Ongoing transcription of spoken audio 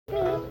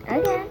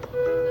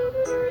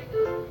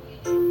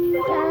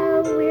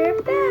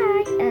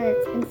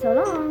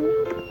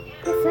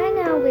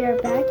we are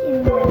back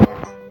in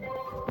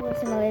the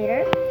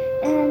simulator,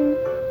 and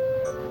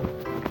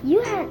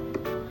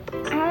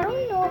I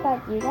don't know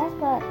about you guys,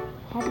 but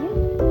have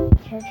your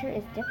character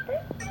is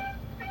different?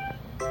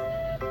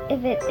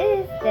 If it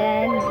is,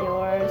 then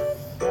you're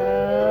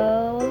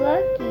so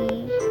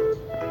lucky.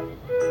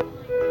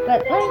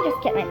 But let me just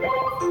get my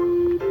breakfast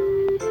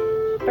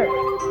first.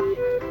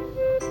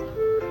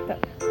 But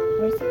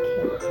where's the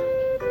cake?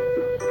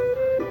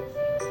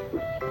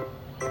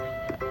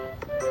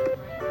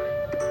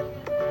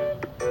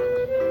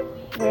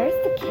 Where's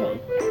the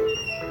cake?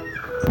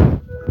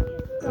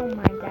 Don't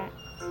mind that.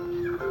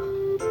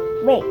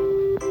 Wait,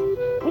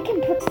 we can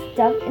put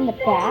stuff in the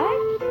bag?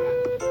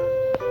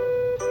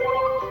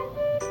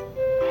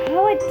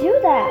 How I do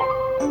that?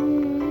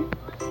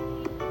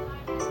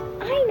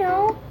 I know.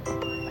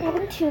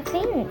 Grabbing two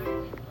things.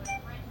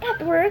 That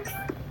works.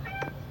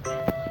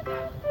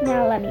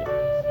 Now let me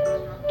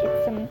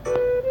get some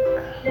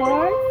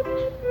cards.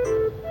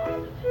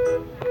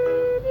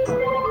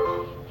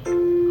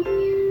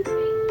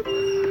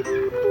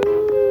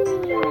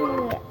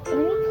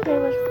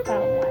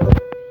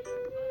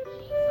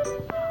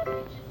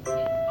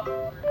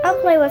 I'll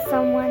play with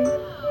someone.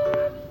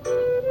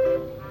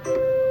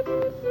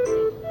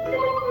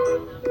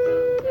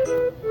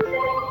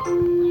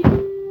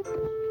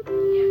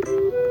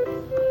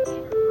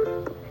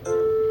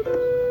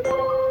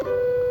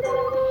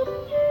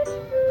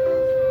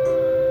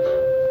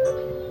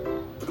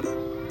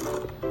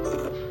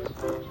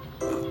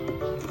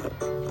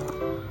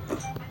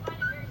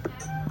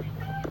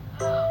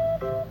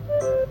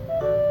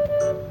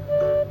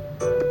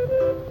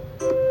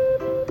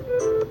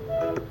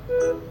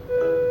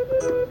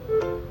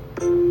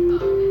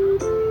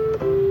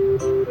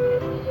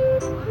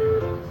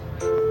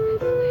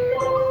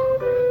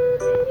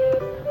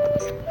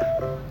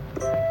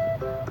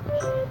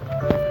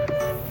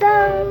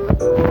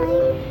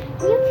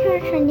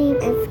 Her name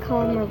is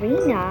called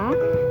Marina,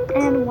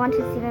 and want to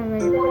see them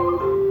in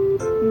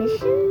a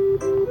mission?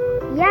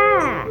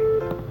 Yeah!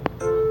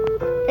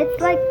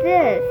 It's like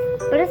this,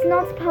 but it's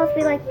not supposed to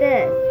be like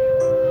this.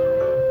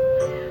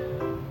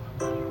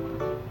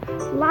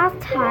 Last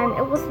time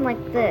it wasn't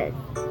like this.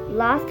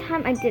 Last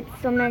time I did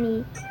so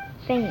many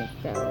things,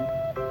 so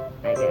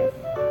I guess.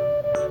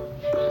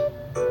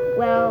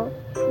 Well,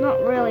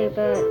 not really,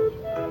 but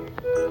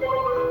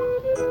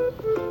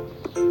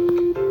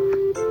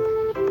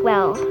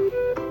well,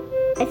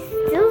 I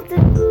still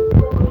didn't.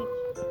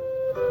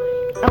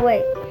 Oh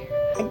wait,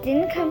 I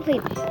didn't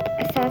complete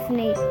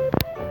assassinate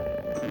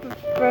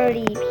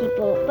 30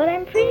 people, but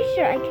I'm pretty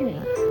sure I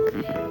can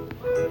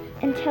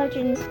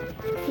intelligence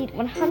succeed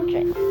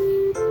 100.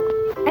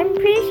 I'm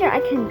pretty sure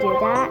I can do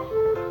that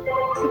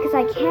because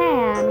I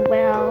can.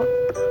 Well,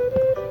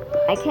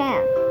 I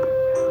can.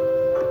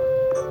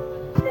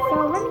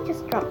 So let me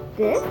just drop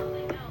this,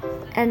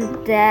 and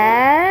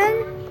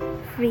then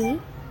 3,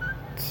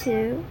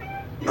 2.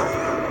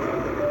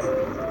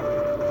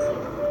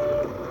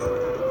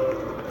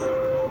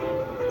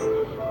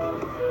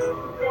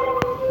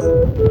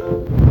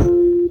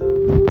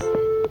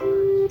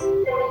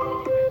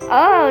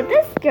 Oh,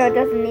 this girl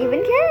doesn't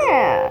even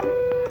care.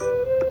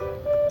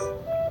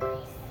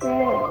 So,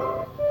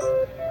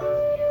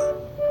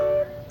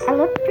 I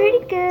look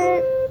pretty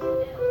good.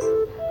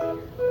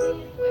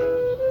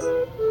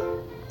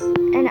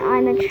 And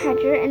I'm a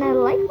treasure, and I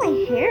like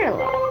my hair a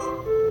lot.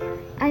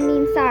 I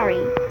mean,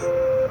 sorry.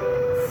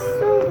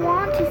 So,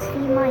 want to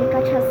see my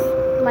Gacha's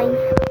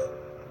life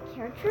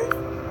characters?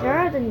 There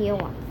are the new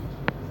ones.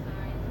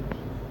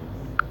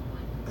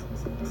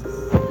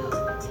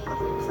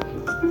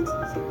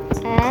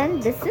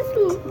 And this is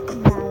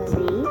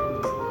Valerie,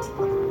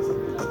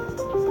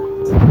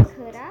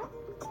 Sakura,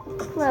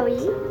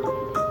 Chloe,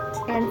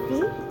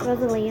 Nancy,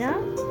 Rosalina,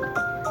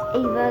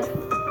 Ava's,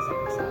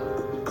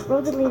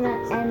 Rosalina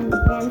and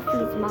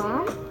Nancy's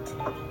mom.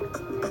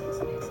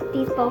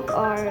 These both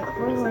are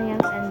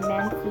Rosalina's and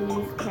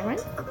Nancy's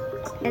parents.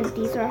 And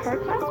these are her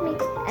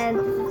classmates. And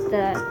this is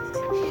the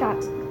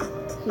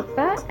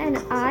shopkeeper. And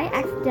I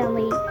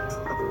accidentally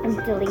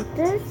delete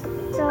this.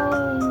 So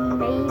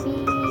maybe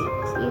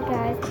you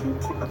guys can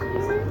forgive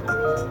me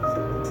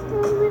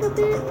a little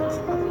bit.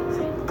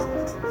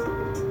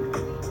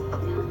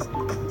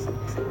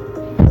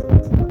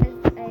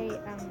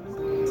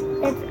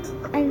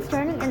 I'm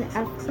starting an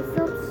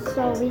episode,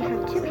 so we have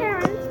two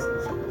parents,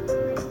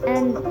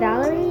 and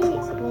Valerie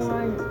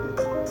born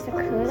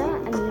Sakura.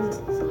 I mean,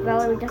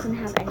 Valerie doesn't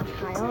have any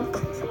child,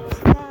 so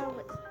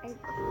I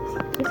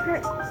give her.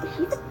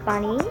 She's a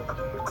bunny,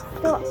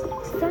 so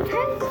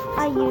sometimes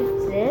I use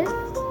this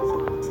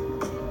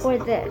or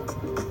this.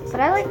 But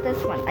I like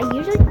this one. I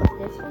usually use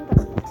this one, but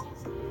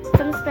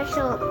some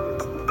special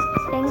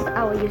things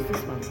I will use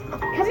this one.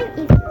 Coming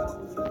easy.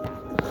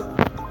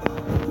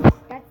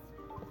 That's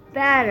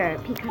better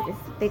because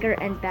it's bigger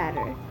and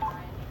better.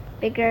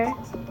 Bigger.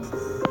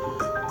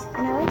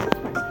 And I like this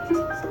one.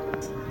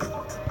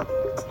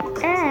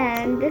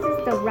 And this is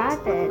the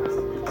rabbit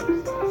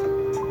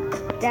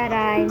that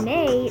I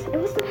made. It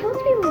was supposed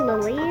to be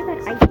Lily,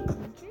 but I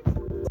changed it.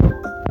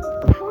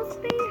 How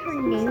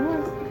her name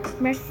was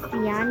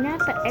Marciana,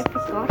 but I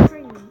forgot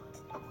her name.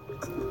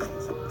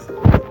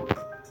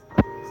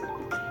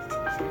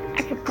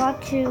 I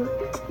forgot to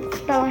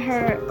spell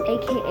her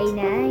AKA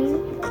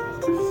name.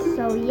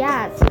 So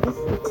yeah, so this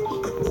is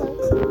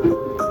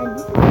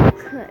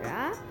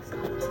Sakura.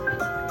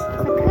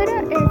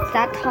 Sakura is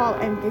that tall,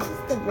 and this is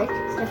the rich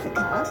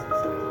Jessica.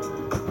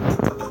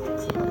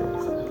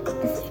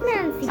 This is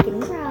Nancy getting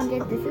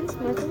grounded. This is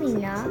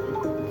Rosalina.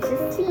 This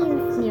is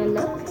Scene's new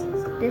look.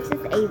 This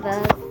is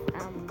Ava's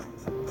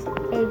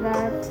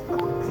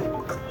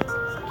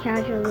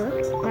casual look.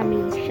 Let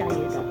me show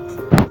you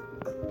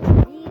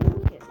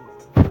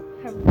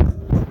her look.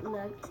 It's kind of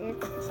like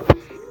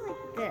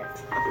this.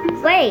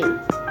 Wait,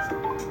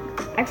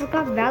 I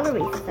forgot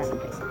Valerie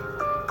something.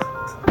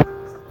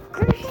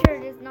 Her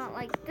shirt is not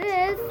like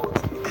this.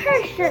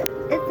 Her shirt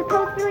is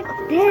supposed to be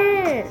like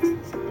this.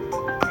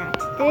 Not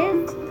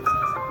this.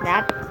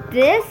 Not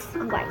this.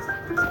 Why?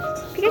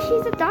 Because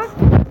she's a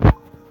doctor.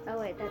 Oh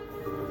wait, that's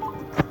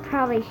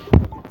probably too hot.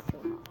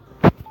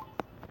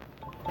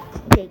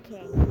 JK.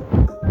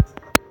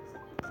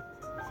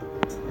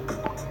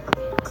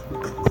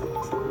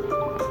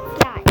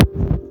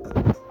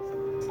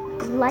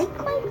 Like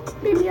my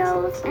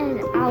videos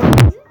and I'll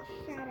give you a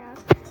shout out.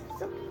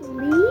 So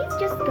please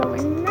just go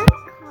in the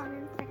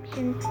comment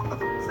section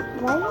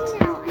right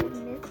now and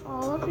miss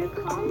all of your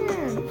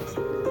comments.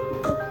 So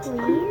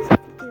please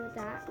do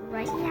that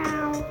right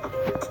now.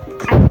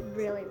 I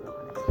really want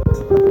it.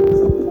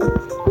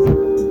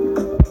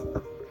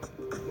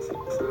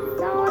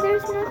 So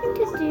there's nothing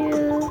to do.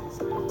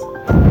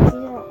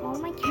 These are all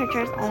my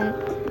characters on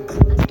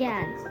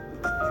again.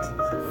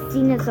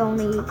 Cena's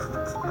only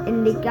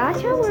in the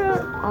gacha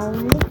world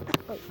only.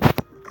 Wait,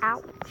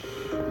 ouch.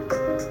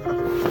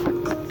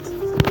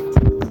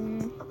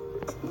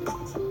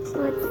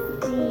 Let's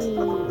see.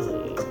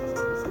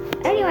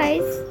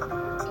 Anyways,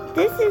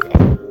 this is it.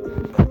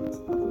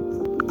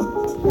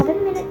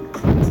 7 minutes.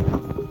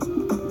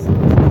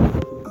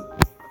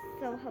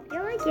 So hope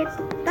you like it.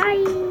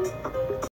 Bye.